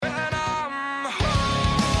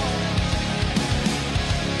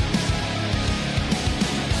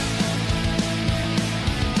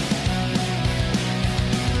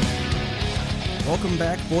Welcome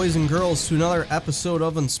back, boys and girls, to another episode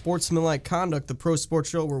of Unsportsmanlike Conduct, the pro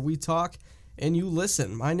sports show where we talk and you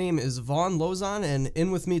listen. My name is Vaughn Lozon, and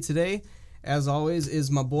in with me today, as always,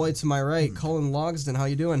 is my boy to my right, Cullen Logsdon. How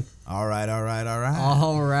you doing? All right. All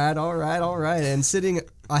right. And sitting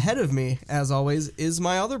ahead of me, as always, is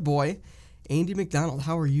my other boy, Andy McDonald.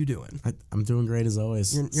 How are you doing? I'm doing great as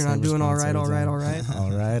always. You're not doing all right? All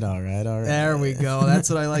right. There we go. That's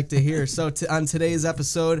what I like to hear. So on today's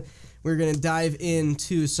episode, we're going to dive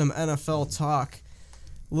into some NFL talk.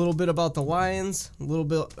 A little bit about the Lions, a little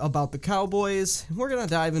bit about the Cowboys. We're going to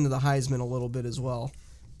dive into the Heisman a little bit as well.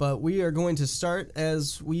 But we are going to start,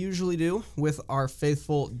 as we usually do, with our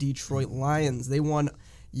faithful Detroit Lions. They won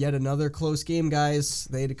yet another close game, guys.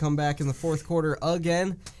 They had to come back in the fourth quarter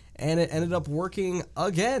again, and it ended up working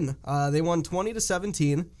again. They won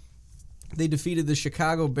 20-17. They defeated the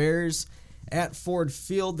Chicago Bears at Ford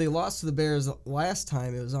Field. They lost to the Bears last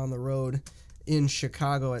time. It was on the road in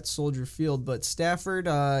Chicago at Soldier Field. But Stafford,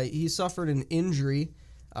 he suffered an injury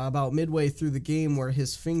about midway through the game where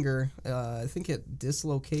his finger, I think it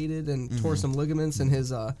dislocated and tore some ligaments in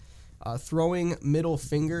his throwing middle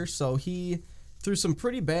finger. So he threw some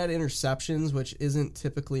pretty bad interceptions, which isn't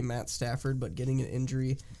typically Matt Stafford, but getting an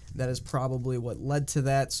injury, that is probably what led to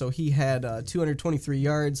that. So he had 223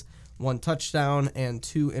 yards, 1 touchdown, and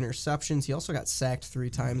 2 interceptions. He also got sacked 3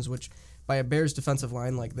 times, which by a Bears defensive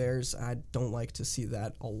line like theirs, I don't like to see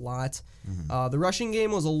that a lot. The rushing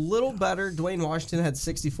game was a little better. Dwayne Washington had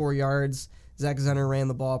 64 yards. Zach Zenner ran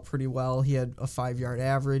the ball pretty well. He had a 5-yard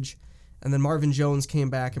average. And then Marvin Jones came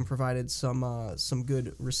back and provided some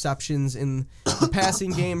good receptions in the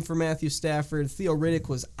passing game for Matthew Stafford. Theo Riddick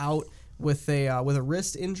was out with a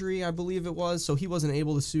wrist injury, I believe it was, so he wasn't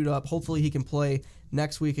able to suit up. Hopefully he can play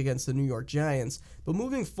next week against the New York Giants. But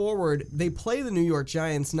moving forward, they play the New York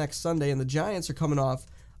Giants next Sunday, and the Giants are coming off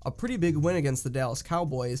a pretty big win against the Dallas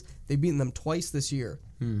Cowboys. They've beaten them twice this year.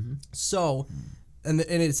 So, and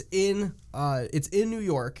it's in New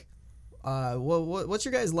York. What's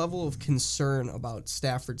your guys' level of concern about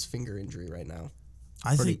Stafford's finger injury right now?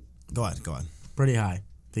 Go ahead. Pretty high.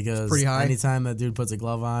 Because anytime that dude puts a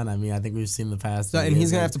glove on, I mean, I think we've seen in the past. And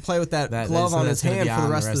he's going to have to play with that glove on his hand for the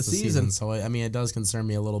rest of the season. So, I mean, it does concern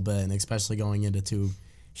me a little bit, and especially going into 2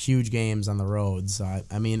 huge games on the road. So,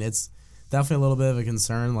 I mean, it's definitely a little bit of a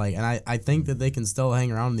concern. And I think that they can still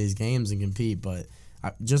hang around in these games and compete, but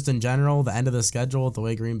just in general, the end of the schedule with the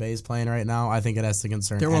way Green Bay is playing right now, I think it has to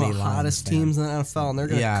concern any Lions fan. They're one of the hottest teams in the NFL, and they're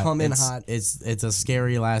going to come in hot. It's a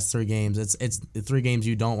scary last 3 games. It's 3 games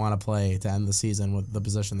you don't want to play to end the season with the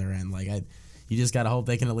position they're in. You just got to hope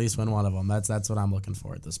they can at least win one of them. That's what I'm looking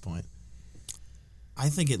for at this point. I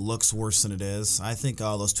think it looks worse than it is. I think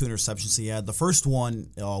those 2 interceptions he had, the first one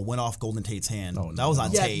went off Golden Tate's hand. That was on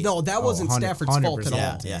tape. No, that wasn't Stafford's fault at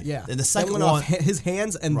all. Yeah. And the second went one off his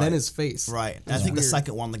hands and then his face. Right. And I think the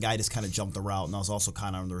second one, the guy just kind of jumped the route, and that was also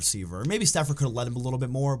kind of on the receiver. Maybe Stafford could have let him a little bit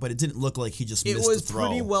more, but it didn't look like he just missed the throw. It was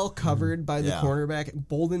pretty well covered by the cornerback.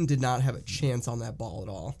 Bolden did not have a chance on that ball at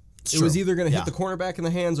all. It's it true. was either going to hit the cornerback in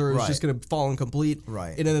the hands or it was just going to fall incomplete.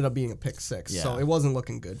 Right. It ended up being a pick 6, so it wasn't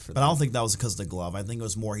looking good for them. But I don't think that was because of the glove. I think it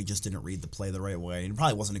was more he just didn't read the play the right way. It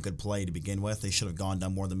probably wasn't a good play to begin with. They should have gone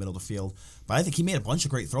down more in the middle of the field. But I think he made a bunch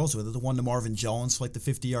of great throws with it. The one to Marvin Jones for the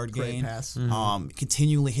 50-yard gain. Great pass.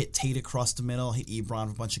 Continually hit Tate across the middle. Hit Ebron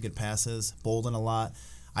with a bunch of good passes. Bolden a lot.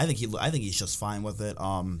 I think he's just fine with it.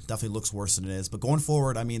 Definitely looks worse than it is. But going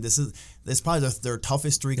forward, I mean, this is probably their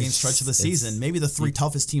toughest 3-game stretch of the season. Maybe the 3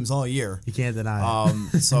 toughest teams all year. You can't deny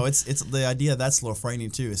it. So it's the idea that's a little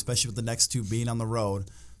frightening too, especially with the next 2 being on the road.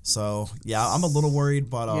 So yeah, I'm a little worried,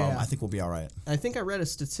 but I think we'll be all right. I think I read a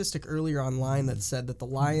statistic earlier online that said that the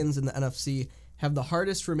Lions in the NFC have the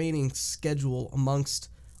hardest remaining schedule amongst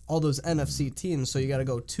all those NFC teams. So you got to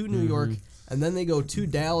go to New York. And then they go to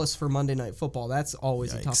Dallas for Monday Night Football. That's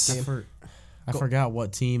always a tough game. I forgot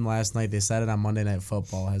what team last night. They said it on Monday Night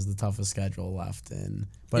Football has the toughest schedule left.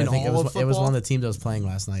 But I think it was one of the teams that was playing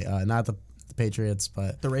last night. Not the Patriots,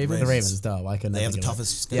 but the Ravens. The Ravens, duh. I couldn't. They have the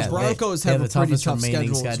toughest schedule. The Broncos have a pretty tough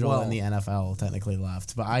schedule as well. In the NFL technically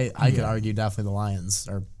left. But I could argue definitely the Lions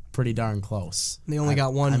are pretty darn close. They only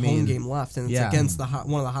got one home game left, and it's against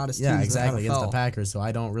one of the hottest teams. Yeah, exactly, in the NFL. against the Packers. So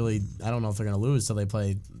I don't know if they're going to lose till they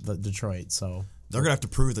play Detroit. So they're going to have to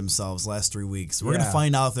prove themselves last 3 weeks. We're going to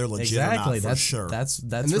find out if they're legit or not for sure. That's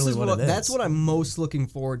really what it is. That's what I'm most looking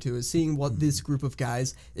forward to, is seeing what this group of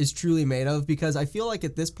guys is truly made of, because I feel like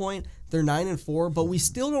at this point they're 9-4, but we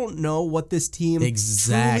still don't know what this team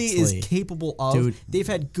truly is capable of. Dude. They've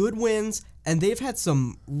had good wins, and they've had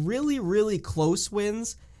some really, really close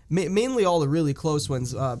wins. Mainly all the really close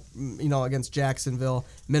ones, against Jacksonville,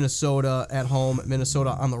 Minnesota at home, Minnesota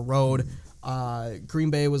on the road. Green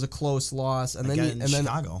Bay was a close loss, and Again,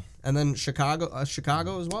 Chicago. And then Chicago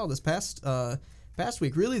as well this past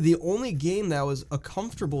week. Really, the only game that was a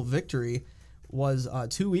comfortable victory was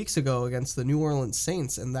 2 weeks ago against the New Orleans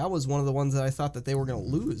Saints, and that was one of the ones that I thought that they were going to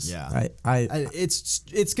lose. Yeah,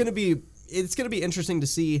 it's going to be interesting to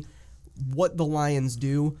see what the Lions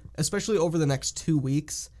do, especially over the next 2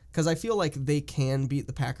 weeks, because I feel like they can beat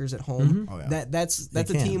the Packers at home. Oh, yeah. That's a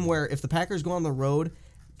team where if the Packers go on the road,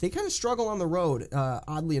 they kind of struggle on the road,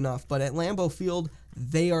 oddly enough. But at Lambeau Field,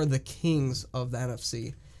 they are the kings of the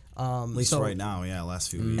NFC. At least for right now,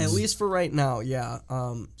 last few weeks. At least for right now, yeah.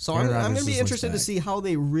 So I'm going to be interested to see how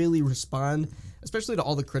they really respond, especially to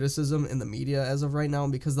all the criticism in the media as of right now,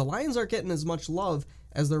 because the Lions aren't getting as much love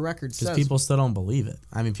as their record says. Because people still don't believe it.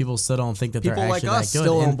 I mean, people still don't think that they're actually like us that good.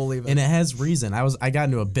 Still don't believe it, and it has reason. I got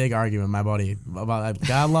into a big argument with my buddy about.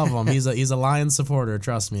 God love him. He's a Lions supporter.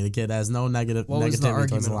 Trust me, the kid has no negativity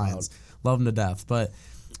towards the Lions. Love him to death, but.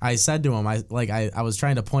 I said to him, I was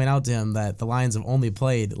trying to point out to him that the Lions have only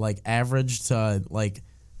played like average to like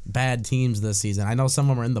bad teams this season. I know some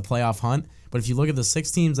of them are in the playoff hunt, but if you look at the 6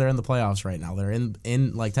 teams that are in the playoffs right now, they're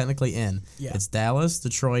in like technically in. Yeah. It's Dallas,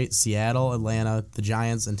 Detroit, Seattle, Atlanta, the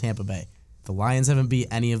Giants, and Tampa Bay. The Lions haven't beat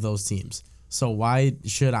any of those teams. So why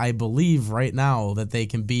should I believe right now that they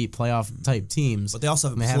can beat playoff type teams? But they also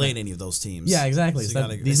haven't played any of those teams. Yeah, exactly. So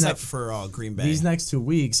except for Green Bay. These next 2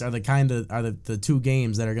 weeks are the 2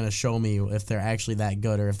 games that are going to show me if they're actually that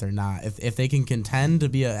good or if they're not. If they can contend to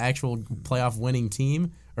be an actual playoff winning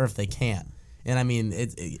team or if they can't. And I mean,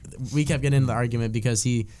 we kept getting into the argument because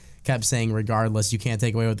he kept saying, regardless, you can't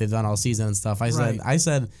take away what they've done all season and stuff. I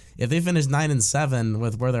said, if they finish 9-7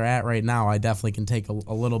 with where they're at right now, I definitely can take a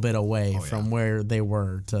little bit away from where they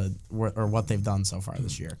were or what they've done so far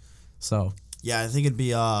this year. So yeah, I think it'd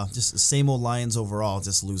be just the same old Lions overall,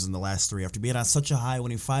 just losing the last 3 after being on such a high,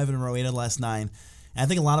 winning 5 in a row, 8 of the last 9. And I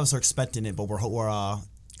think a lot of us are expecting it, but we're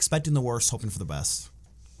expecting the worst, hoping for the best.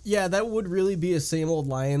 Yeah, that would really be a same old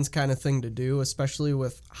Lions kind of thing to do, especially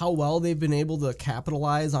with how well they've been able to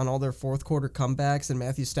capitalize on all their fourth quarter comebacks. And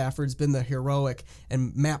Matthew Stafford's been the heroic,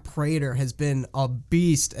 and Matt Prater has been a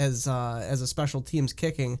beast as a special teams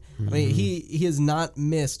kicking. Mm-hmm. I mean, he has not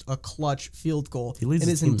missed a clutch field goal in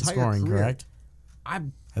his entire scoring, career. Correct?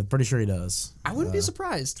 I'm pretty sure he does. I wouldn't be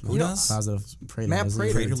surprised. Who does? Positive. Matt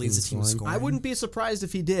Prater leads the team scoring. I wouldn't be surprised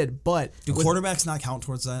if he did, but do quarterbacks not count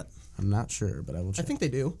towards that? I'm not sure, but I will check. I think they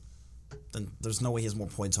do. Then there's no way he has more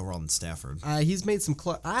points overall than Stafford. He's made some.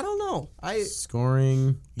 I don't know.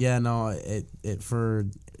 Scoring. Yeah, no.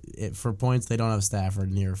 For points, they don't have Stafford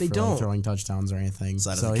in here for like throwing touchdowns or anything. So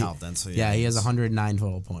that doesn't count then. So yeah, he has 109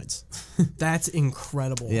 total points. That's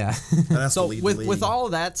incredible. Yeah. So with all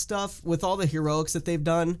of that stuff, with all the heroics that they've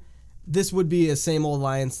done, this would be a same old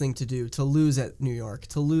Lions thing to do, to lose at New York,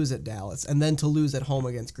 to lose at Dallas, and then to lose at home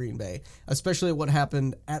against Green Bay, especially what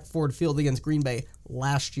happened at Ford Field against Green Bay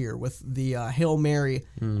last year with the Hail Mary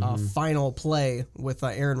final play with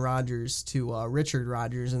Aaron Rodgers to Richard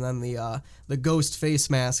Rodgers, and then the ghost face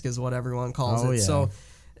mask is what everyone calls it. Yeah. So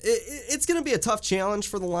it's going to be a tough challenge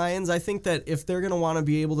for the Lions. I think that if they're going to want to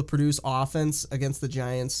be able to produce offense against the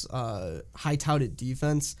Giants' high-touted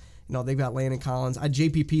defense, they've got Landon Collins.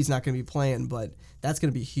 JPP's not going to be playing, but that's going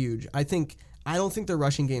to be huge. I don't think their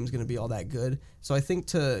rushing game is going to be all that good. So I think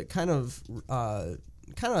to kind of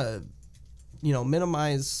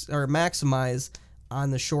minimize or maximize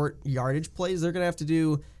on the short yardage plays, they're going to have to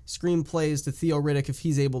do screen plays to Theo Riddick if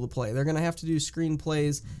he's able to play. They're going to have to do screen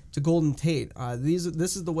plays to Golden Tate.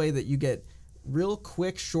 This is the way that you get real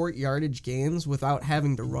quick short yardage gains without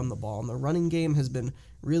having to run the ball. And the running game has been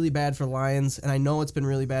really bad for Lions, and I know it's been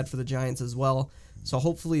really bad for the Giants as well. So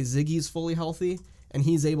hopefully Ziggy's fully healthy and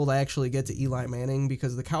he's able to actually get to Eli Manning,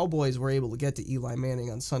 because the Cowboys were able to get to Eli Manning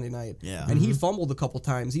on Sunday night. Yeah. And he fumbled a couple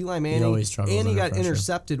times. Eli Manning, and he got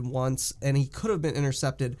intercepted once, and he could have been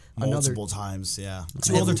intercepted multiple times. Yeah,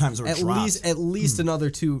 2 other times were dropped. At least another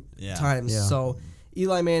 2 times. Yeah. So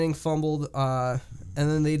Eli Manning fumbled, and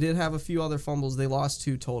then they did have a few other fumbles. They lost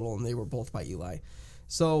 2 total, and they were both by Eli.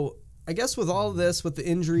 So I guess with all of this, with the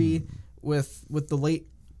injury, with the late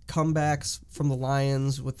comebacks from the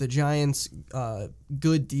Lions, with the Giants'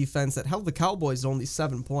 good defense that held the Cowboys to only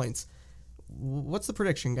 7 points, what's the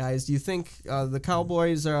prediction, guys? Do you think the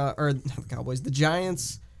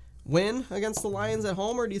Giants win against the Lions at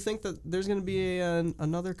home, or do you think that there's going to be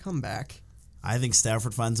another comeback? I think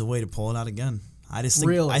Stafford finds a way to pull it out again. I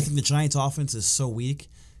think the Giants' offense is so weak.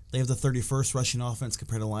 They have the 31st rushing offense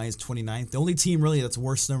compared to the Lions' 29th. The only team really that's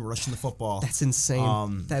worse than rushing the football. That's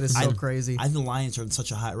insane. That is so crazy. I think the Lions are in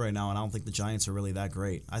such a high right now, and I don't think the Giants are really that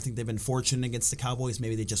great. I think they've been fortunate against the Cowboys.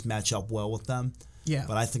 Maybe they just match up well with them. Yeah.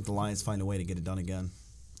 But I think the Lions find a way to get it done again.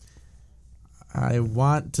 I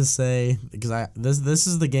want to say, because this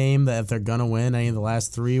is the game that if they're going to win any of the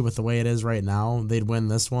last three with the way it is right now, they'd win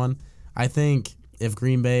this one. I think if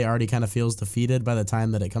Green Bay already kind of feels defeated by the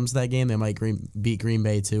time that it comes to that game, they might beat Green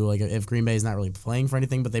Bay too. Like if Green Bay's not really playing for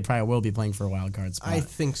anything, but they probably will be playing for a wild card spot. I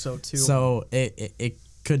think so too. So it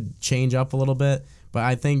could change up a little bit. But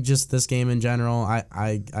I think just this game in general,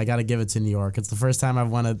 I got to give it to New York. It's the first time I've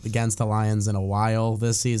won against the Lions in a while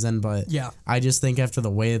this season, but yeah. I just think after the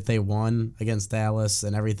way that they won against Dallas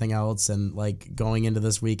and everything else, and like going into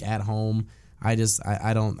this week at home, I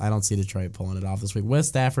don't see Detroit pulling it off this week. With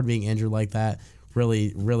Stafford being injured like that,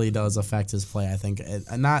 really does affect his play, I think.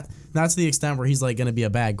 And not to the extent where he's like going to be a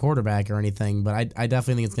bad quarterback or anything, but I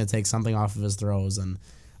definitely think it's going to take something off of his throws. And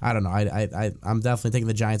I don't know. I'm definitely taking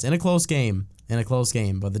the Giants in a close game,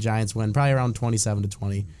 but the Giants win probably around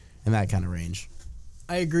 27-20 in that kind of range.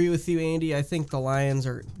 I agree with you, Andy. I think the Lions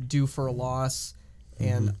are due for a loss,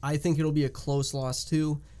 and I think it'll be a close loss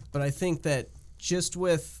too. But I think that just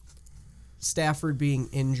with Stafford being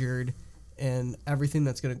injured and everything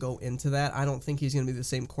that's going to go into that, I don't think he's going to be the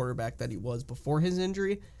same quarterback that he was before his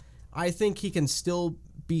injury. I think he can still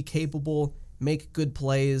be capable, make good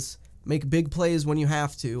plays, make big plays when you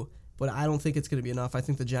have to, but I don't think it's going to be enough. I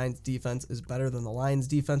think the Giants' defense is better than the Lions'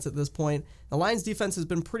 defense at this point. The Lions' defense has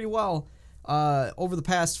been pretty well over the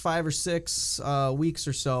past 5 or 6 weeks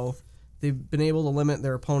or so. They've been able to limit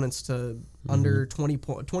their opponents to under 20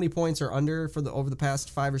 points or under over the past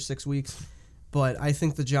 5 or 6 weeks. But I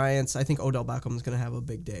think the Giants, I think Odell Beckham is going to have a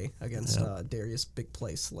big day against Darius Big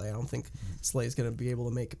Play Slay. I don't think Slay is going to be able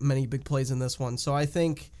to make many big plays in this one. So I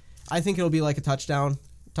think it'll be like a touchdown,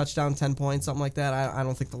 10 points, something like that. I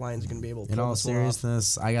don't think the Lions are going to be able to pull this one off. In all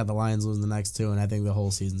seriousness, I got the Lions losing the next 2, and I think the whole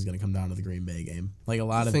season's going to come down to the Green Bay game. Like a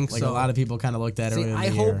lot of people kind of looked at it earlier in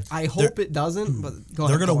the year. I hope it doesn't, but go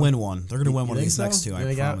ahead. They're going to win one. They're going to win one of these next 2.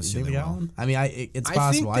 I promise you they will. I mean, it's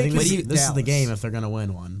possible. I think this is the game if they're going to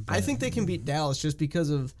win one. I think they can beat Dallas just because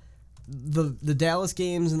of the Dallas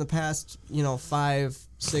games in the past,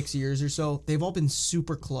 5-6 years or so. They've all been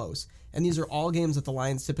super close. And these are all games that the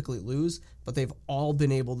Lions typically lose, but they've all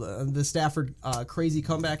been able to. The Stafford crazy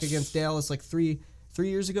comeback against Dallas like three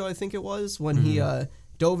years ago, I think it was, when he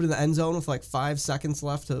dove to the end zone with like 5 seconds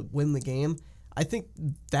left to win the game. I think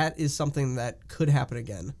that is something that could happen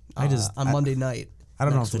again on Monday night. I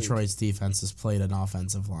don't know if Detroit's defense has played an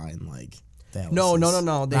offensive line like Dallas. No.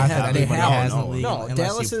 They have. No,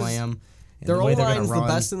 Dallas is. Play them. Their O-line is the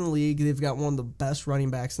best in the league. They've got one of the best running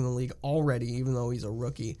backs in the league already, even though he's a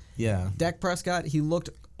rookie. Yeah. Dak Prescott, he looked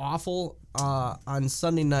awful on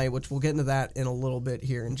Sunday night, which we'll get into that in a little bit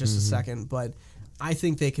here in just a second. But I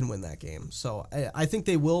think they can win that game. So I think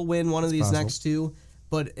they will win one of these next 2.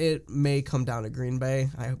 But it may come down to Green Bay.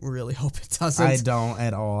 I really hope it doesn't. I don't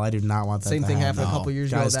at all. I do not want that Same to thing happen. happened a couple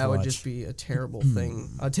years ago. That would just be a terrible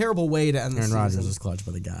thing. A terrible way to end the season. Aaron Rodgers is clutch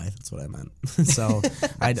by the guy. That's what I meant. So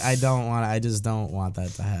I just don't want that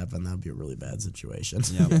to happen. That would be a really bad situation.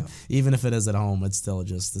 Yep. Even if it is at home, it's still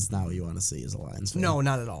it's not what you want to see as a Lions fan. No,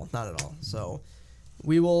 not at all. Not at all. So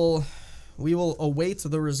we will await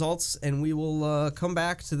the results, and we will come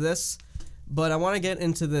back to this. But I want to get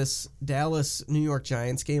into this Dallas-New York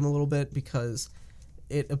Giants game a little bit because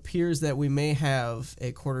it appears that we may have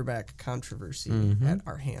a quarterback controversy at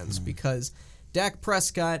our hands because Dak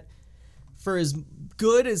Prescott, for as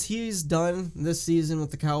good as he's done this season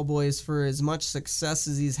with the Cowboys, for as much success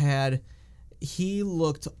as he's had, he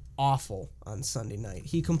looked awful on Sunday night.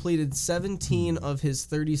 He completed 17 of his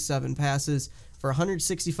 37 passes for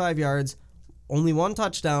 165 yards, only 1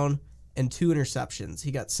 touchdown, and 2 interceptions.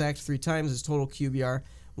 He got sacked 3 times. His total QBR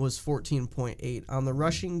was 14.8. On the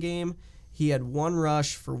rushing game, he had 1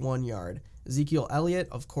 rush for 1 yard. Ezekiel Elliott,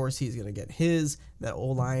 of course, he's going to get his. That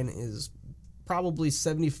O-line is probably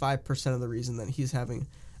 75% of the reason that he's having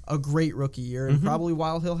a great rookie year, and probably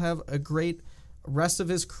while he'll have a great rest of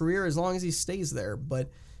his career as long as he stays there. But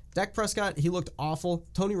Dak Prescott, he looked awful.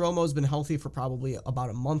 Tony Romo's been healthy for probably about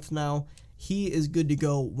a month now. He is good to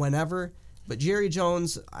go whenever. But Jerry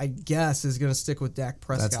Jones, I guess, is going to stick with Dak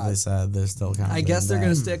Prescott. That's what they said. They're still kind of. I guess they're going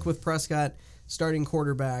to stick with Prescott, starting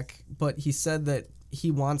quarterback. But he said that he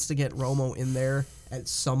wants to get Romo in there at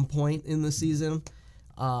some point in the season.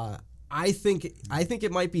 I think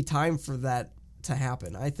it might be time for that to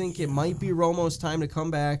happen. I think it might be Romo's time to come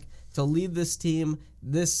back to lead this team.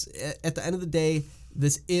 This, at the end of the day,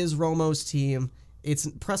 this is Romo's team.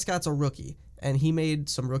 Prescott's a rookie, and he made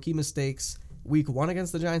some rookie mistakes Week 1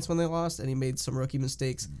 against the Giants when they lost, and he made some rookie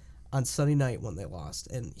mistakes on Sunday night when they lost.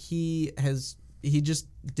 And he just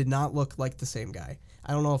did not look like the same guy.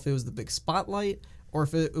 I don't know if it was the big spotlight or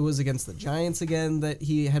if it was against the Giants again that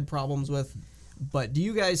he had problems with. But do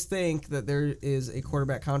you guys think that there is a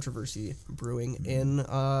quarterback controversy brewing in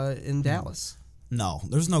Dallas? No,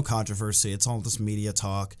 there's no controversy. It's all this media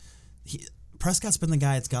talk. Prescott's been the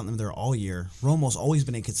guy that's gotten them there all year. Romo's always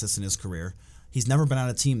been inconsistent in his career. He's never been on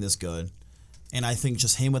a team this good. And I think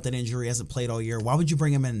just him with that injury, hasn't played all year. Why would you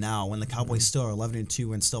bring him in now when the Cowboys still are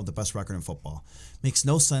 11-2 and still have the best record in football? Makes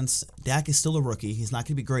no sense. Dak is still a rookie. He's not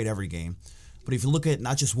going to be great every game. But if you look at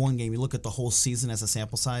not just one game, you look at the whole season as a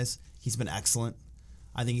sample size, he's been excellent.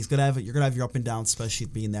 I think you're gonna have your up and downs, especially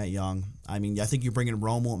being that young. I mean, I think you bring in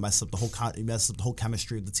Romo and mess up the whole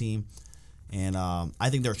chemistry of the team. And I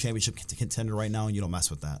think they're a championship contender right now, and you don't mess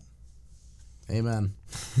with that. Amen.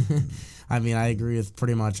 I mean, I agree with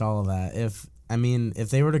pretty much all of that. If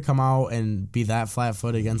they were to come out and be that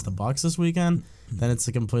flat-footed against the Bucs this weekend, then it's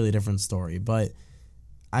a completely different story. But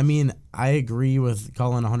I mean, I agree with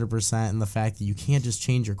Cullen 100% in the fact that you can't just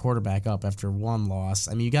change your quarterback up after one loss.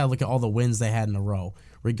 I mean, you got to look at all the wins they had in a row.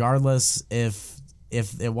 Regardless if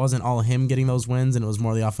it wasn't all him getting those wins and it was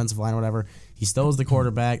more the offensive line or whatever, he still was the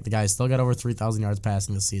quarterback. The guy still got over 3,000 yards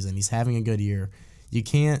passing this season. He's having a good year. You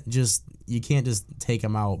can't just take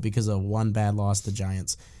him out because of one bad loss to the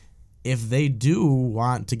Giants. If they do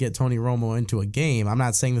want to get Tony Romo into a game, I'm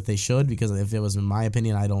not saying that they should, because if it was in my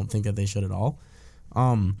opinion, I don't think that they should at all.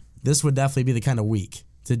 This would definitely be the kind of week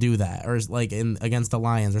to do that, or like against the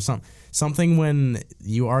Lions or something when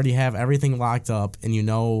you already have everything locked up and you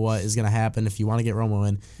know what is going to happen if you want to get Romo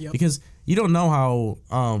in. Yep. Because you don't know how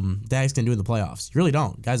Dak's going to do in the playoffs. You really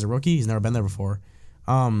don't. Guy's a rookie. He's never been there before.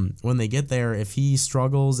 When they get there, if he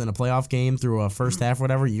struggles in a playoff game through a first half or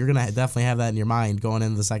whatever, you're going to definitely have that in your mind going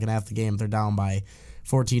into the second half of the game. If they're down by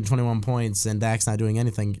 14, 21 points and Dak's not doing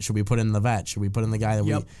anything. Should we put in the vet? Should we put in the guy that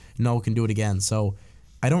we know can do it again? So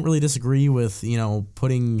I don't really disagree with,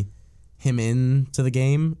 putting him into the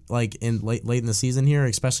game like in late in the season here,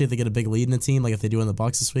 especially if they get a big lead in the team, like if they do in the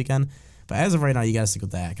Bucs this weekend. But as of right now, you got to stick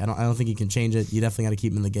with Dak. I don't think you can change it. You definitely got to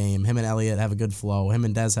keep him in the game. Him and Elliott have a good flow. Him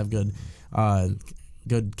and Dez have good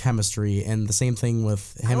chemistry, and the same thing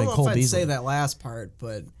with him and Cole Beasley. I don't know if I'd say that last part,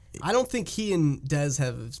 but I don't think he and Dez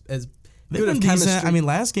have as good of chemistry. I mean,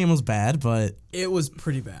 last game was bad, but it was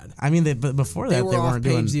pretty bad. I mean, but before that, they weren't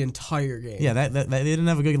doing the entire game. Yeah, that they didn't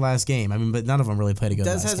have a good last game. I mean, but none of them really played a good.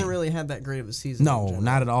 Dez hasn't really had that great of a season. No,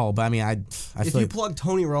 not at all. But I mean, I if feel you plug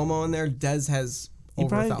Tony Romo in there, Dez has. He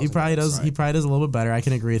probably does. Right. He probably does a little bit better. I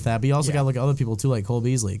can agree with that. But you also got to look at other people too, like Cole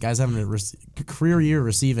Beasley. Guys having a career year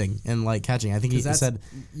receiving and like catching. I think he said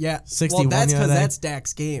 61. Well, that's because that's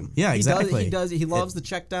Dak's game. Yeah, exactly. He loves the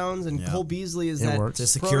checkdowns, and Cole Beasley is it's a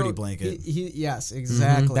security blanket. Yes,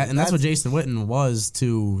 exactly. Mm-hmm. That's what Jason Witten was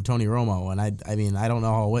to Tony Romo. And I mean, I don't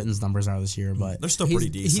know how Witten's numbers are this year, but they're still pretty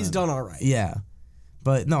decent. He's done all right. Yeah.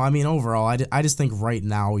 But no, I mean overall, I just think right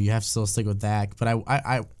now you have to still stick with Dak. But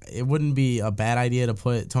I it wouldn't be a bad idea to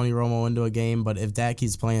put Tony Romo into a game. But if Dak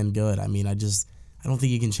keeps playing good, I mean, I don't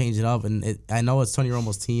think you can change it up. And I know it's Tony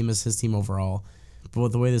Romo's team, it's his team overall. But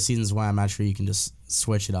with the way the season's went, I'm not sure you can just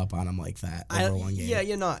switch it up on him like that over one game.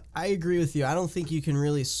 Yeah, I agree with you. I don't think you can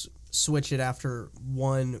really switch it after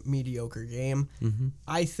one mediocre game. Mm-hmm.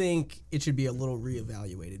 I think it should be a little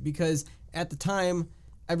reevaluated because at the time,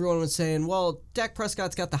 everyone was saying, well, Dak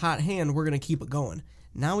Prescott's got the hot hand. We're going to keep it going.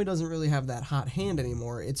 Now he doesn't really have that hot hand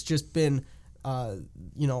anymore. It's just been,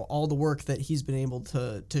 all the work that he's been able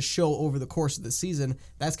to show over the course of the season.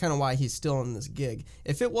 That's kind of why he's still in this gig.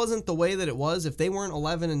 If it wasn't the way that it was, if they weren't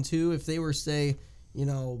 11-2, if they were, say,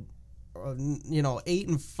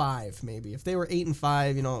 8-5 maybe. If they were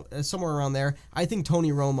 8-5, somewhere around there, I think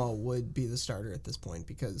Tony Romo would be the starter at this point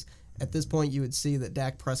because at this point you would see that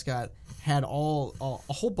Dak Prescott had a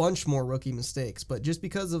whole bunch more rookie mistakes, but just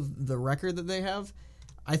because of the record that they have,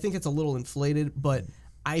 I think it's a little inflated, but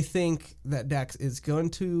I think that Dak is going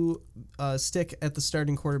to stick at the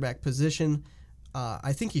starting quarterback position.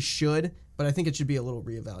 I think he should, but I think it should be a little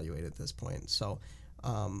reevaluated at this point. So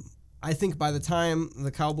I think by the time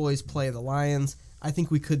the Cowboys play the Lions, I think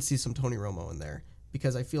we could see some Tony Romo in there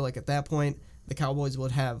because I feel like at that point the Cowboys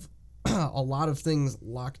would have a lot of things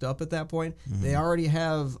locked up at that point. Mm-hmm. They already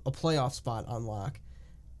have a playoff spot on lock,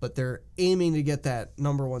 but they're aiming to get that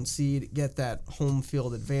number one seed, get that home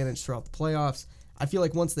field advantage throughout the playoffs. I feel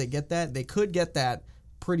like once they get that, they could get that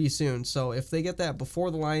pretty soon. So if they get that before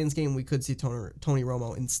the Lions game, we could see Tony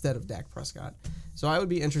Romo instead of Dak Prescott. So I would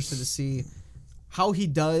be interested to see how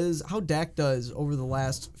Dak does over the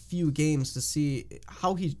last few games to see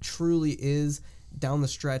how he truly is down the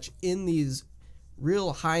stretch in these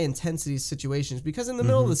real high-intensity situations, because in the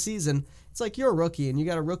middle of the season, it's like you're a rookie, and you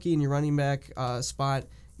got a rookie in your running back spot.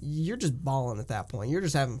 You're just balling at that point. You're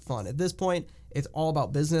just having fun. At this point, It's all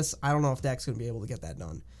about business. I don't know if Dak's going to be able to get that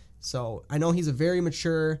done. So I know he's a very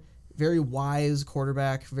mature, very wise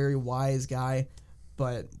quarterback, very wise guy,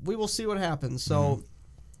 but we will see what happens. So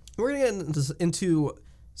we're going to get into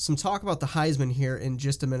some talk about the Heisman here in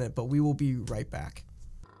just a minute, but we will be right back.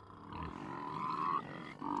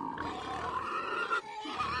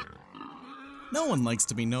 No one likes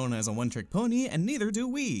to be known as a one-trick pony, and neither do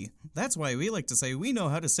we. That's why we like to say we know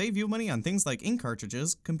how to save you money on things like ink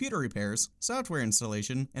cartridges, computer repairs, software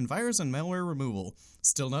installation, and virus and malware removal.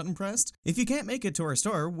 Still not impressed? If you can't make it to our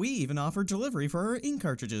store, we even offer delivery for our ink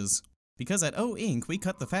cartridges. Because at O Ink, we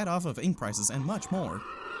cut the fat off of ink prices and much more.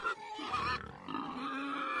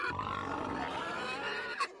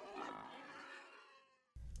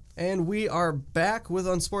 And we are back with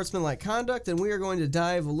Unsportsmanlike Conduct, and we are going to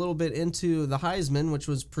dive a little bit into the Heisman, which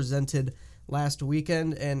was presented last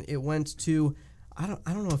weekend, and it went to, I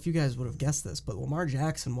don't know if you guys would have guessed this, but Lamar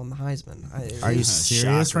Jackson won the Heisman. Are you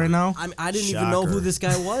serious Shocker. right now? I didn't even know who this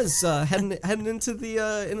guy was heading into the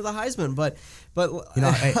Heisman, but You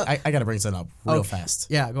know, I got to bring something up real fast.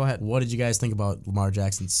 Yeah, go ahead. What did you guys think about Lamar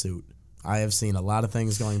Jackson's suit? I have seen a lot of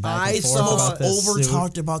things going back and forth saw about this over suit.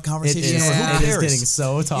 talked about conversation. It is, Who it is cares? getting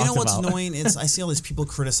so talked You know what's about. annoying? I see all these people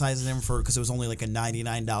criticizing him because it was only like a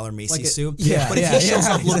 $99 Macy's suit. yeah, but if yeah, he shows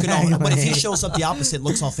yeah, up looking all, but if he exactly. shows up the opposite,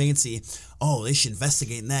 looks all fancy. Oh, they should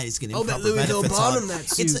investigate in that. He's getting Oh, that improper Louis benefits bought on. him that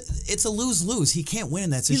suit. It's a lose-lose. He can't win in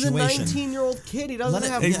that He's a situation. 19-year-old kid. He doesn't Let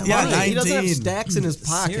it- have yeah, money. He doesn't have 19. stacks in his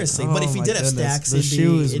pocket. Seriously, Oh but if he my did have goodness. stacks, The it'd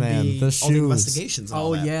shoes, be man. The all the shoes. investigations and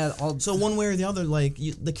all that. Yeah. So one way or the other, like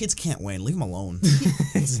the kids can't win. Leave them alone.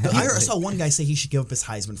 Exactly. I saw one guy say he should give up his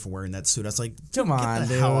Heisman for wearing that suit. I was like, Come get on, the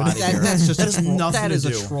dude. hell out of here. That's just that a is troll. nothing That to is a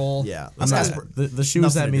do. troll. Yeah, I'm those guys not, were- the shoes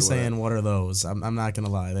nothing had to me do with saying, it. "What are those?" I'm not gonna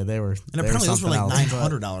lie, they were. And apparently those were like something else,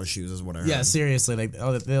 but- $900 shoes, is what I heard. Yeah, seriously, like they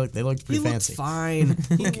looked He pretty looked fancy. fine.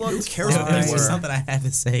 He looked cares what they fine. It's were? just something I had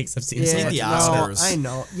to say because I've seen It's so like much the about it. Oscars. I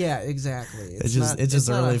know. Yeah, exactly. It's just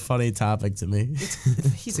a not really funny topic to me.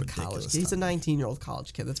 He's a college kid. He's a 19-year-old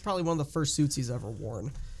college kid. That's probably one of the first suits he's ever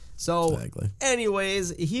worn. So, Exactly.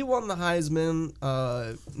 anyways, he won the Heisman,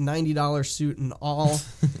 $90 suit and all.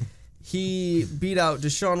 He beat out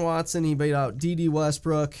Deshaun Watson. He beat out D.D.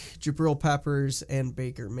 Westbrook, Jabril Peppers, and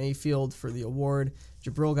Baker Mayfield for the award.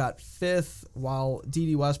 Jabril got 5th, while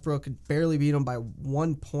D.D. Westbrook barely beat him by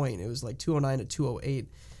 1 point. It was like 209 to 208.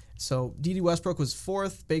 So D.D. Westbrook was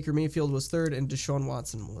 4th, Baker Mayfield was 3rd, and Deshaun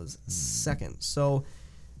Watson was 2nd. So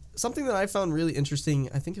something that I found really interesting,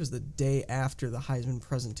 I think it was the day after the Heisman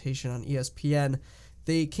presentation on ESPN,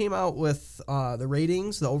 they came out with the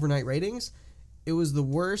ratings, the overnight ratings. It was the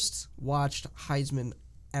worst watched Heisman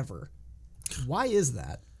ever. Why is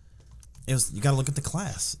that? It was. You got to look at the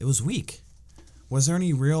class. It was weak. Was there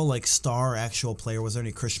any real like star actual player? Was there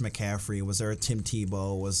any Christian McCaffrey? Was there a Tim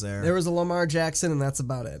Tebow? Was there? There was a Lamar Jackson, and that's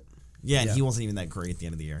about it. Yeah, and he wasn't even that great at the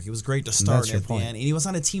end of the year. He was great to start That's and your at point. the end, and he was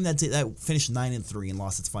on a team that finished 9-3 and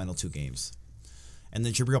lost its final 2 games. And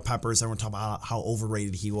then Jabril Peppers, everyone talked about how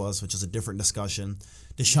overrated he was, which is a different discussion.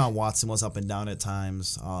 Deshaun Watson was up and down at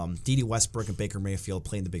times. D.D. Westbrook and Baker Mayfield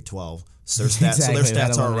played in the Big 12, so their stats, Exactly, so their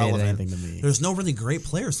that stats are eliminated irrelevant. anything to me. There's no really great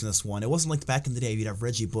players in this one. It wasn't like back in the day you'd have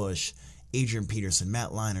Reggie Bush, Adrian Peterson,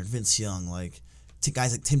 Matt Leinart, Vince Young, like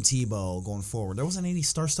guys like Tim Tebow going forward. There wasn't any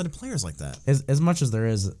star-studded players like that. As much as there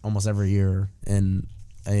is almost every year in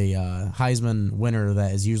a Heisman winner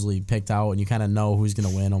that is usually picked out and you kind of know who's going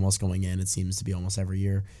to win almost going in, it seems to be almost every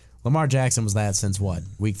year. Lamar Jackson was that since what?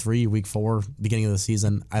 Week 3, week 4, beginning of the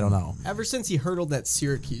season? I don't know. Ever since he hurdled that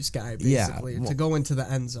Syracuse guy, Yeah, basically, well, to go into the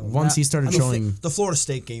end zone. Once he started showing... The Florida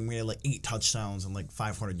State game, we had like 8 touchdowns and like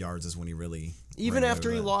 500 yards is when he really... Even ran after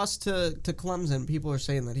away he with that. lost to Clemson, people are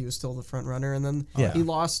saying that he was still the front runner, and then Yeah. he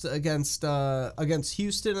lost against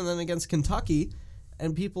Houston and then against Kentucky,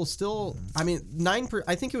 and people still. I mean,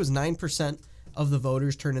 I think it was 9% of the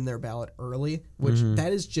voters turned in their ballot early, which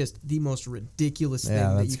that is just the most ridiculous thing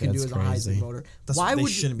that you can do as a crazy. Heisman voter. That's- Why they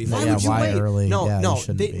would shouldn't be Why voting. would Yeah, you why wait? early? No, Yeah, they no,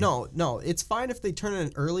 shouldn't be. no. It's fine if they turn it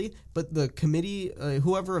in early, but the committee,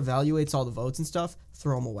 whoever evaluates all the votes and stuff,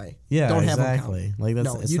 throw them away. Yeah, don't have exactly. them count. Like,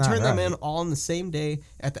 that's- no, it's you not turn them right. in all on the same day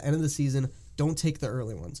at the end of the season. Don't take the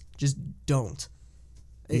early ones. Just don't.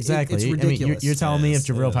 Exactly. It's I mean, ridiculous. you're telling me if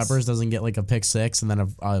It Jabril is. Peppers doesn't get like a pick 6 and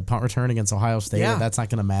then a punt return against Ohio State, Yeah. that's not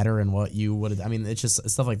going to matter in what you would. I mean, it's just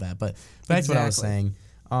stuff like that. But back to what I was Exactly.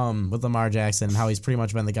 saying with Lamar Jackson and how he's pretty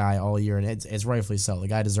much been the guy all year, and it's rightfully so. The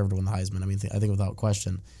guy deserved to win the Heisman. I mean, I think without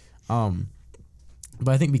question.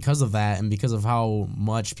 But I think because of that and because of how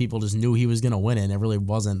much people just knew he was going to win it, and it really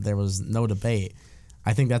wasn't. There was no debate.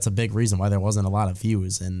 I think that's a big reason why there wasn't a lot of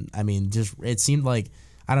views. And I mean, just it seemed like.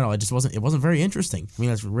 I don't know. It just wasn't. It wasn't very interesting. I mean,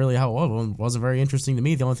 that's really how it was. It wasn't very interesting to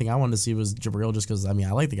me. The only thing I wanted to see was Jabril, just because I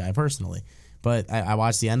like the guy personally. But I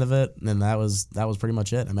watched the end of it, and that was pretty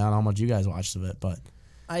much it. I mean, I don't know how much you guys watched of it, but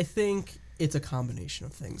I think it's a combination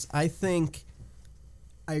of things. I think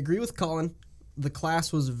I agree with Colin. The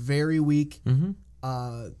class was very weak.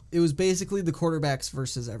 It was basically the quarterbacks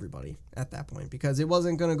versus everybody at that point, because it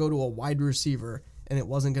wasn't going to go to a wide receiver, and it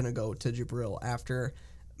wasn't going to go to Jabril after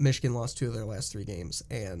Michigan lost 2 of their last 3 games,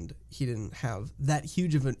 and he didn't have that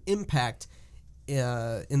huge of an impact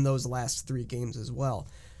in those last 3 games as well.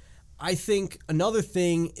 I think another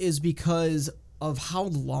thing is because of how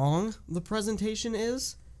long the presentation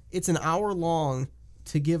is. It's an hour long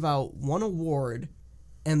to give out one award,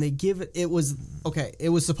 and they give it was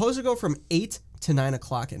supposed to go from 8 to 9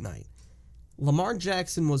 o'clock at night. Lamar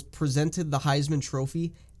Jackson was presented the Heisman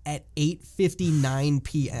Trophy at 8:59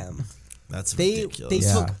 p.m. That's ridiculous.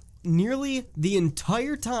 They took nearly the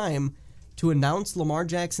entire time to announce Lamar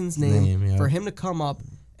Jackson's name, for him to come up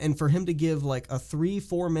and for him to give like a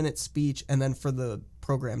 3-4 minute speech, and then for the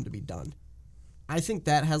program to be done. I think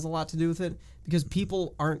that has a lot to do with it, because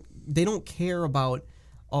people don't care about,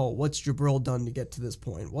 what's Jabril done to get to this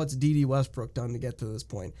point? What's D.D. Westbrook done to get to this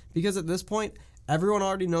point? Because at this point, everyone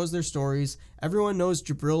already knows their stories. Everyone knows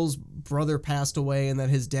Jabril's brother passed away and that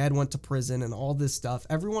his dad went to prison and all this stuff.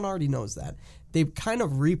 Everyone already knows that. They've kind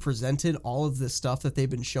of represented all of this stuff that they've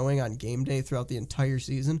been showing on game day throughout the entire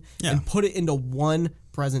season and put it into one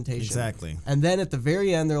presentation. Exactly. And then at the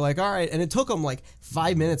very end, they're like, all right. And it took them like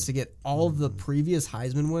 5 minutes to get all of the previous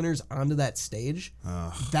Heisman winners onto that stage.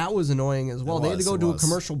 That was annoying as well. They had to go to a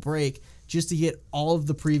commercial break just to get all of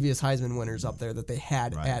the previous Heisman winners up there that they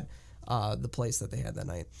had at the place that they had that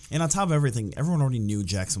night. And on top of everything, everyone already knew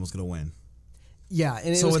Jackson was going to win. Yeah,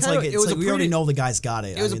 and so it's like we already know the guy's got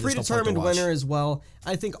it. It was a predetermined winner as well.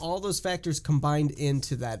 I think all those factors combined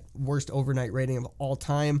into that worst overnight rating of all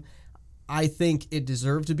time. I think it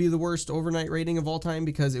deserved to be the worst overnight rating of all time,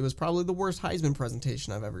 because it was probably the worst Heisman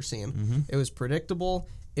presentation I've ever seen. It was predictable.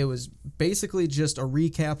 It was basically just a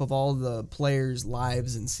recap of all the players'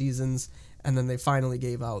 lives and seasons, and then they finally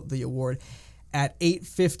gave out the award at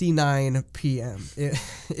 8:59 p.m.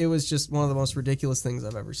 It was just one of the most ridiculous things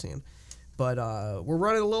I've ever seen. But we're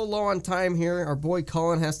running a little low on time here. Our boy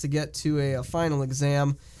Cullen has to get to a final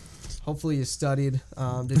exam. Hopefully you studied.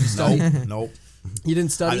 Did you study? Nope. You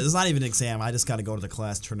didn't study? It's not even an exam. I just got to go to the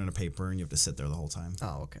class, turn in a paper, and you have to sit there the whole time.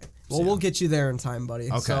 Oh, okay. Well, we'll get you there in time, buddy.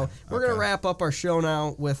 Okay. So we're going to wrap up our show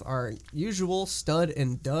now with our usual stud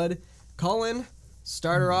and dud. Cullen,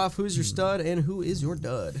 start her off. Who's your stud and who is your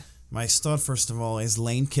dud? My stud, first of all, is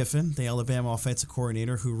Lane Kiffin, the Alabama offensive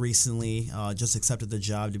coordinator who recently just accepted the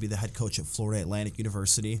job to be the head coach at Florida Atlantic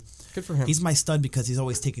University. Good for him. He's my stud because he's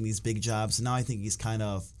always taking these big jobs, and now I think he's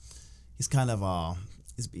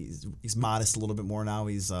modest a little bit more now.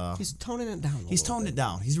 He's toning it down. He's toned it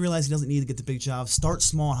down. He's realized he doesn't need to get the big jobs. Start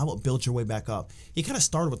small. How about build your way back up? He kind of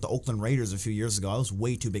started with the Oakland Raiders a few years ago. That was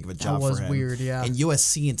way too big of a job for him. That was weird, yeah. And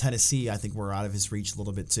USC and Tennessee, I think, were out of his reach a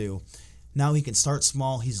little bit too. Now he can start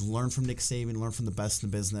small. He's learned from Nick Saban, learned from the best in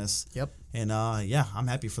the business. Yep. And I'm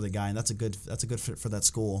happy for the guy, and that's a good fit for that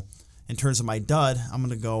school. In terms of my dud, I'm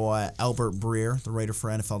going to go Albert Breer, the writer for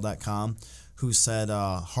NFL.com, who said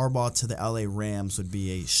Harbaugh to the LA Rams would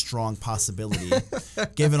be a strong possibility,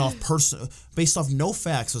 based off no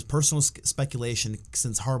facts, was personal speculation,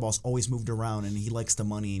 since Harbaugh's always moved around and he likes the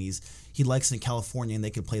money and he likes it in California, and they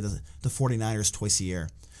could play the 49ers twice a year.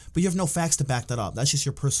 But you have no facts to back that up. That's just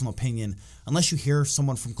your personal opinion. Unless you hear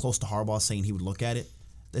someone from close to Harbaugh saying he would look at it,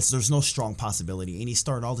 there's no strong possibility. And he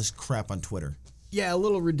started all this crap on Twitter. Yeah, a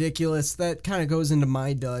little ridiculous. That kind of goes into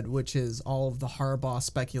my dud, which is all of the Harbaugh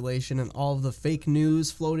speculation and all of the fake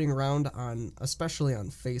news floating around especially on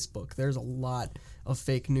Facebook. There's a lot of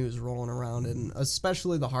fake news rolling around, and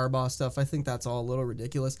especially the Harbaugh stuff. I think that's all a little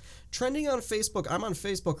ridiculous. Trending on Facebook, I'm on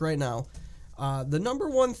Facebook right now. The number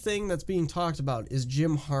one thing that's being talked about is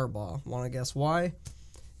Jim Harbaugh. Want to guess why?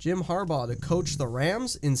 Jim Harbaugh to coach the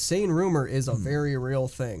Rams? Insane rumor is a very real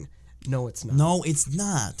thing. No, it's not. No, it's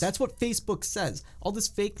not. That's what Facebook says. All this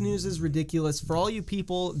fake news is ridiculous. For all you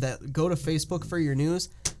people that go to Facebook for your news,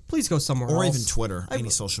 please go somewhere else. Or even Twitter, any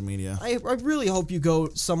social media. I really hope you go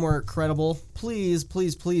somewhere credible. Please,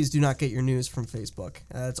 please, please do not get your news from Facebook.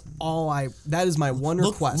 That is my one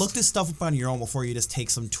request. Look this stuff up on your own before you just take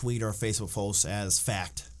some tweet or a Facebook post as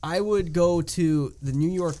fact. I would go to the New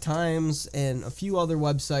York Times and a few other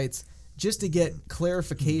websites just to get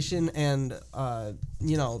clarification and,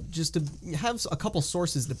 just to have a couple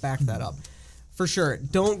sources to back that up. For sure,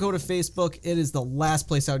 don't go to Facebook. It is the last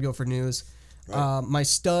place I would go for news. My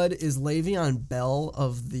stud is Le'Veon Bell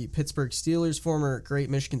of the Pittsburgh Steelers, former great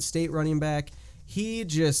Michigan State running back. He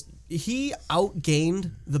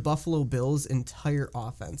outgained the Buffalo Bills' entire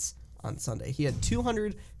offense on Sunday. He had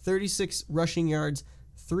 236 rushing yards,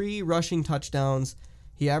 3 rushing touchdowns.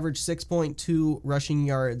 He averaged 6.2 rushing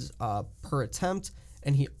yards per attempt,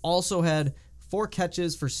 and he also had 4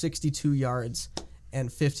 catches for 62 yards and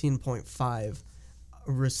 15.5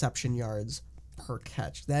 reception yards per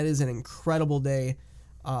catch. That is an incredible day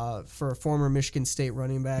for a former Michigan State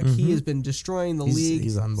running back. He has been destroying the league.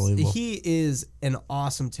 He's unbelievable. He is an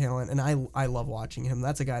awesome talent, and I love watching him.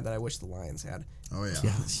 That's a guy that I wish the Lions had. Oh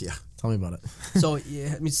yeah. Yeah. Tell me about it. So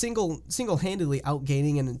yeah, I mean, single-handedly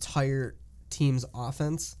outgaining an entire team's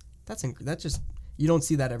offense. That's just, you don't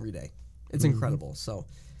see that every day. It's incredible. So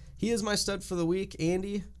he is my stud for the week.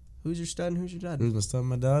 Andy, who's your stud and who's your dud? Who's my stud and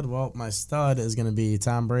my dud? Well, my stud is going to be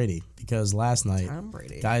Tom Brady because last night, Tom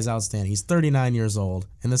Brady. guy's outstanding. He's 39 years old,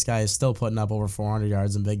 and this guy is still putting up over 400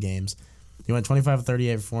 yards in big games. He went 25 of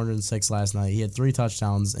 38 for 406 last night. He had 3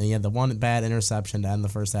 touchdowns, and he had the one bad interception to end the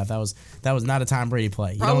first half. That was not a Tom Brady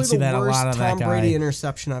play. You Probably don't see that a lot of Tom that guy. Brady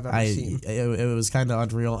interception I've ever seen. It was kind of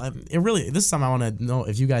unreal. This is something I want to know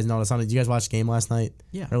if you guys noticed. Did you guys watch the game last night?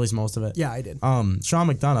 Yeah. Or at least most of it? Yeah, I did. Sean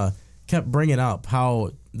McDonough kept bringing up how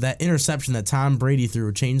that interception that Tom Brady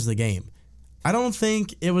threw changed the game. I don't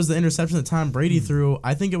think it was the interception that Tom Brady threw.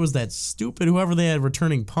 I think it was that stupid whoever they had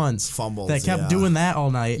returning punts Fumbles, that kept doing that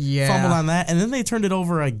all night. Yeah. Fumbled on that, and then they turned it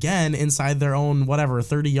over again inside their own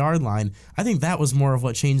 30-yard line. I think that was more of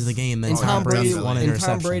what changed the game than And Tom Brady's one Tom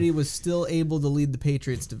interception. Brady was still able to lead the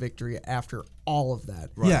Patriots to victory after all of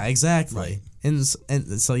that. Yeah, exactly. Right. And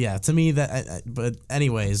so yeah, to me but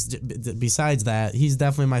anyways, besides that, he's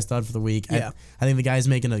definitely my stud for the week. Yeah. I think the guy's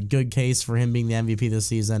making a good case for him being the MVP this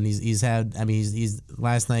season. He's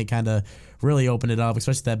last night kind of really opened it up,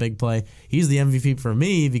 especially that big play. He's the MVP for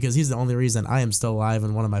me because he's the only reason I am still alive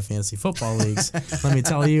in one of my fantasy football leagues. Let me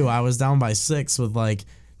tell you, I was down by 6 with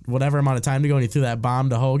whatever amount of time to go, and he threw that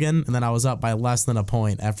bomb to Hogan, and then I was up by less than a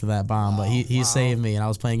point after that bomb. But he saved me, and I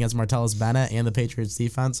was playing against Martellus Bennett and the Patriots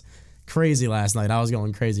defense. Crazy last night. I was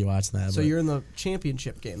going crazy watching that. So you're in the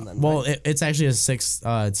championship game then? Well, right? it's actually a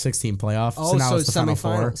 16 playoff. Oh, so now so it's the final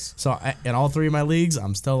 4. semifinals. So in all 3 of my leagues,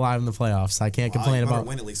 I'm still alive in the playoffs. I can't complain you better about.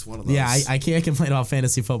 win at least one of those. Yeah, I can't complain about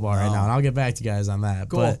fantasy football right now, and I'll get back to you guys on that.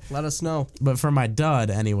 Cool. Let us know. But for my dud,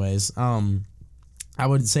 anyways, I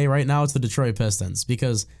would say right now it's the Detroit Pistons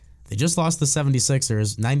because they just lost the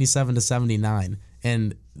 76ers 97-79,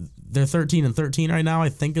 and they're 13-13 right now, I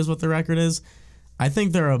think is what their record is. I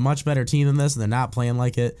think they're a much better team than this, and they're not playing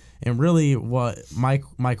like it. And really, what my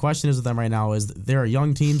question is with them right now is they're a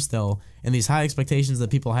young team still, and these high expectations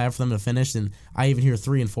that people have for them to finish, and I even hear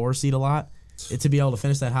 3 and 4 seed a lot. To be able to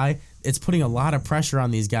finish that high, it's putting a lot of pressure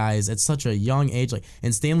on these guys at such a young age.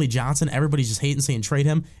 And Stanley Johnson, everybody's just hating saying trade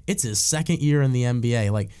him. It's his 2nd year in the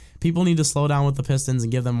NBA. People need to slow down with the Pistons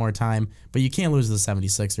and give them more time, but you can't lose to the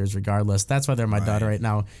 76ers regardless. That's why they're my dud right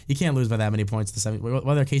now. You can't lose by that many points to the 70s,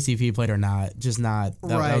 whether KCP played or not. Just not.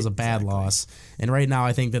 That was a bad loss. And right now,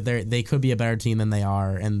 I think that they could be a better team than they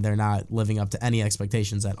are, and they're not living up to any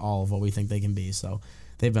expectations at all of what we think they can be. So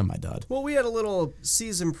they've been my dud. Well, we had a little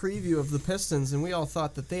season preview of the Pistons, and we all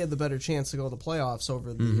thought that they had the better chance to go to the playoffs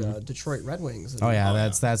over the Detroit Red Wings. Oh yeah,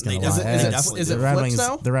 that's gonna lie. Is it the Red flips Wings?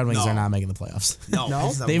 now? The Red Wings No. are not making the playoffs.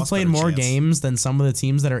 No, They've played more games than some of the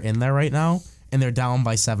teams that are in there right now, and they're down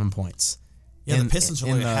by 7 points. Yeah, the Pistons are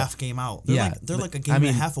in like a the- half game out. They're like a game and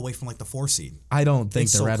a half away from the 4 seed. I don't think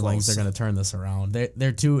It's the so Red Wings close. are going to turn this around.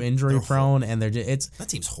 They're too injury prone, and it's That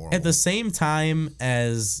team's horrible. at the same time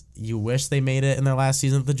as you wish they made it in their last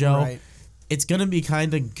season at the Joe. Right. It's going to be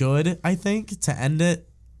kind of good, I think, to end it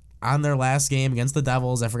on their last game against the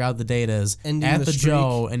Devils. I forgot what the date is. Ending at the the streak.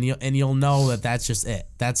 Joe, and you'll know that that's just it.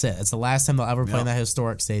 That's it. It's the last time they'll ever play in that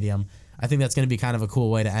historic stadium. I think that's going to be kind of a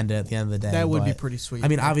cool way to end it at the end of the day. That would be but, pretty sweet, I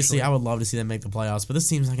mean, obviously, actually. I would love to see them make the playoffs, but this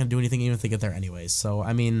team's not going to do anything even if they get there anyways. So,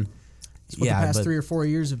 I mean, What yeah, the past but 3 or 4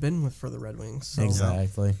 years have been for the Red Wings. So.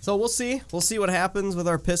 exactly. So we'll see. We'll see what happens with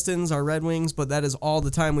our Pistons, our Red Wings, but that is all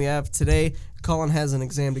the time we have today. Colin has an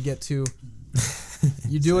exam to get to.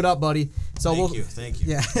 You do it up, buddy. So Thank you.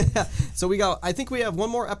 Yeah. So I think we have one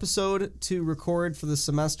more episode to record for the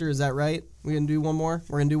semester. Is that right? We're going to do one more?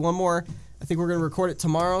 We're going to do one more. I think we're going to record it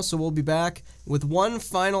tomorrow, so we'll be back with one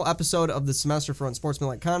final episode of the semester for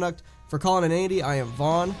Unsportsmanlike Conduct. For Colin and Andy, I am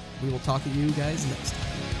Vaughn. We will talk to you guys next time.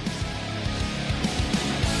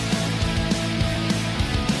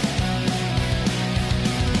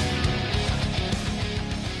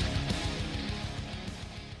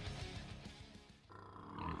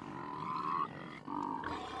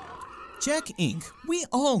 Check ink. We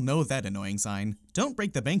all know that annoying sign. Don't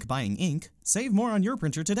break the bank buying ink. Save more on your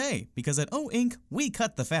printer today, because at O Ink, we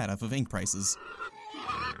cut the fat off of ink prices.